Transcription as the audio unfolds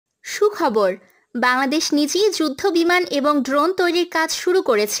সুখবর, বাংলাদেশ নিজেই যুদ্ধ বিমান এবং ড্রোন তৈরির কাজ শুরু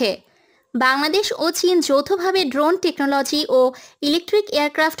করেছে। বাংলাদেশ ও চীন যৌথভাবে ড্রোন টেকনোলজি ও ইলেকট্রিক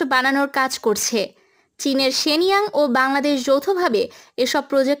এয়ারক্রাফট বানানোর কাজ করছে। চীনের শেনিয়াং ও বাংলাদেশ যৌথভাবে এসব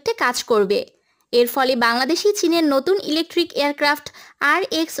প্রজেক্টে কাজ করবে। এর ফলে বাংলাদেশি চীনের নতুন ইলেকট্রিক এয়ারক্রাফট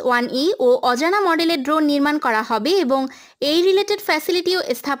RX-1E ও অজানা মডেলের ড্রোন নির্মাণ করা হবে এবং এই রিলেটেড ফ্যাসিলিটিও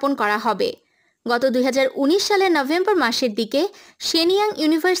স্থাপন করা হবে। গত 2019 সালের নভেম্বর মাসের দিকে শেনিয়াং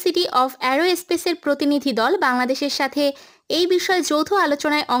ইউনিভার্সিটি অফ অ্যারোস্পেসের প্রতিনিধি দল বাংলাদেশের সাথে এই বিষয়ে যৌথ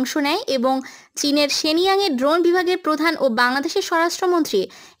আলোচনায় অংশ নেয় এবং চীনের শেনিয়াংয়ের ড্রোন বিভাগের প্রধান ও বাংলাদেশের স্বরাষ্ট্রমন্ত্রী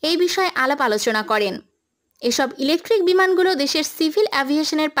এই বিষয়ে আলাপ আলোচনা করেন। এসব ইলেকট্রিক বিমানগুলো দেশের সিভিল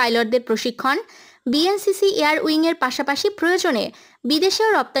অ্যাভিয়েশনের পাইলটদের প্রশিক্ষণ, বিএনসিসি এয়ার উইংয়ের পাশাপাশি প্রয়োজনে বিদেশেও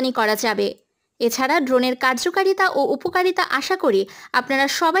রপ্তানি করা যাবে। এছাড়া ড্রোনের কার্যকারিতা ও উপকারিতা আশা করি আপনারা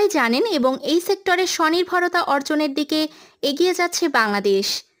সবাই জানেন এবং এই সেক্টরে স্বনির্ভরতা অর্জনের দিকে এগিয়ে যাচ্ছে বাংলাদেশ।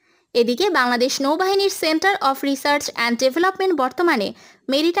 এদিকে বাংলাদেশ নৌবাহিনীর centre of research and development বর্তমানে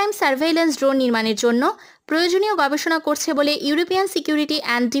মেরিটাইম সার্ভেইলেন্স ড্রোন নির্মাণের জন্য প্রয়োজনীয় গবেষণা করছে বলে ইউরোপিয়ান সিকিউরিটি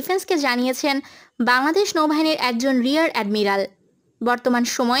অ্যান্ড ডিফেন্সকে জানিয়েছেন বাংলাদেশ নৌবাহিনীর একজন রিয়ার অ্যাডমিরাল। বর্তমান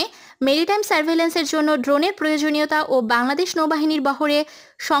সময়ে মেরিটাইম সার্ভেইলেন্সের জন্য ড্রোনের প্রয়োজনীয়তা ও বাংলাদেশ নৌবাহিনীর বহরে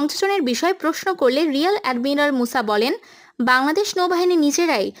সংযোজনের বিষয়ে প্রশ্ন করলে রিয়ার অ্যাডমিরাল মুসা বলেন, বাংলাদেশ নৌবাহিনী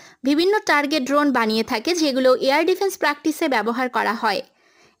নিজেরাই বিভিন্ন টার্গেট ড্রোন বানিয়ে থাকে যেগুলো এয়ার ডিফেন্স প্র্যাকটিসে ব্যবহার করা হয়।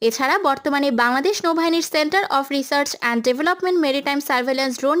 এছাড়া বর্তমানে বাংলাদেশ নৌবাহিনীর centre of research and development maritime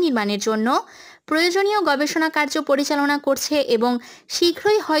surveillance drone নির্মাণের জন্য প্রয়োজনীয় গবেষণা কার্য পরিচালনা করছে এবং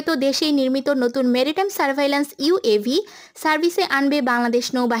শীঘ্রই হয়তো দেশেই নির্মিত নতুন মেরিটাইম সার্ভেইলেন্স UAV সার্ভিসে আনবে বাংলাদেশ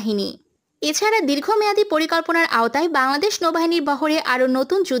নৌবাহিনী। এছাড়া দীর্ঘমেয়াদী পরিকল্পনার আওতায় বাংলাদেশ নৌবাহিনীর বহরে আরও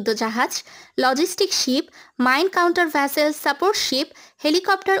নতুন যুদ্ধজাহাজ, logistic sheep, mine counter vessel, support sheep,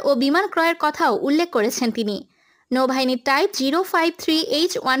 helicopter ও বিমান ক্রয়ের কথাও উল্লেখ করেছেন তিনি। নৌবাহিনীর টাইপ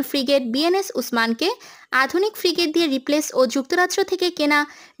 053H1 ফ্রিগেট বিএনএস উসমানকে আধুনিক ফ্রিগেট দিয়ে রিপ্লেস ও যুক্তরাজ্য থেকে কেনা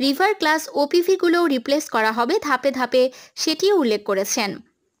রিভার ক্লাস OPV-গুলোও রিপ্লেস করা হবে ধাপে ধাপে, সেটিও উল্লেখ করেছেন।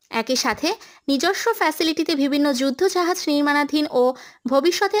 একই সাথে নিজস্ব ফ্যাসিলিটিতে বিভিন্ন যুদ্ধজাহাজ নির্মাণাধীন ও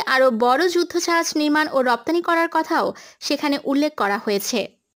ভবিষ্যতে আরও বড় যুদ্ধজাহাজ নির্মাণ ও রপ্তানি করার কথাও সেখানে উল্লেখ করা হয়েছে।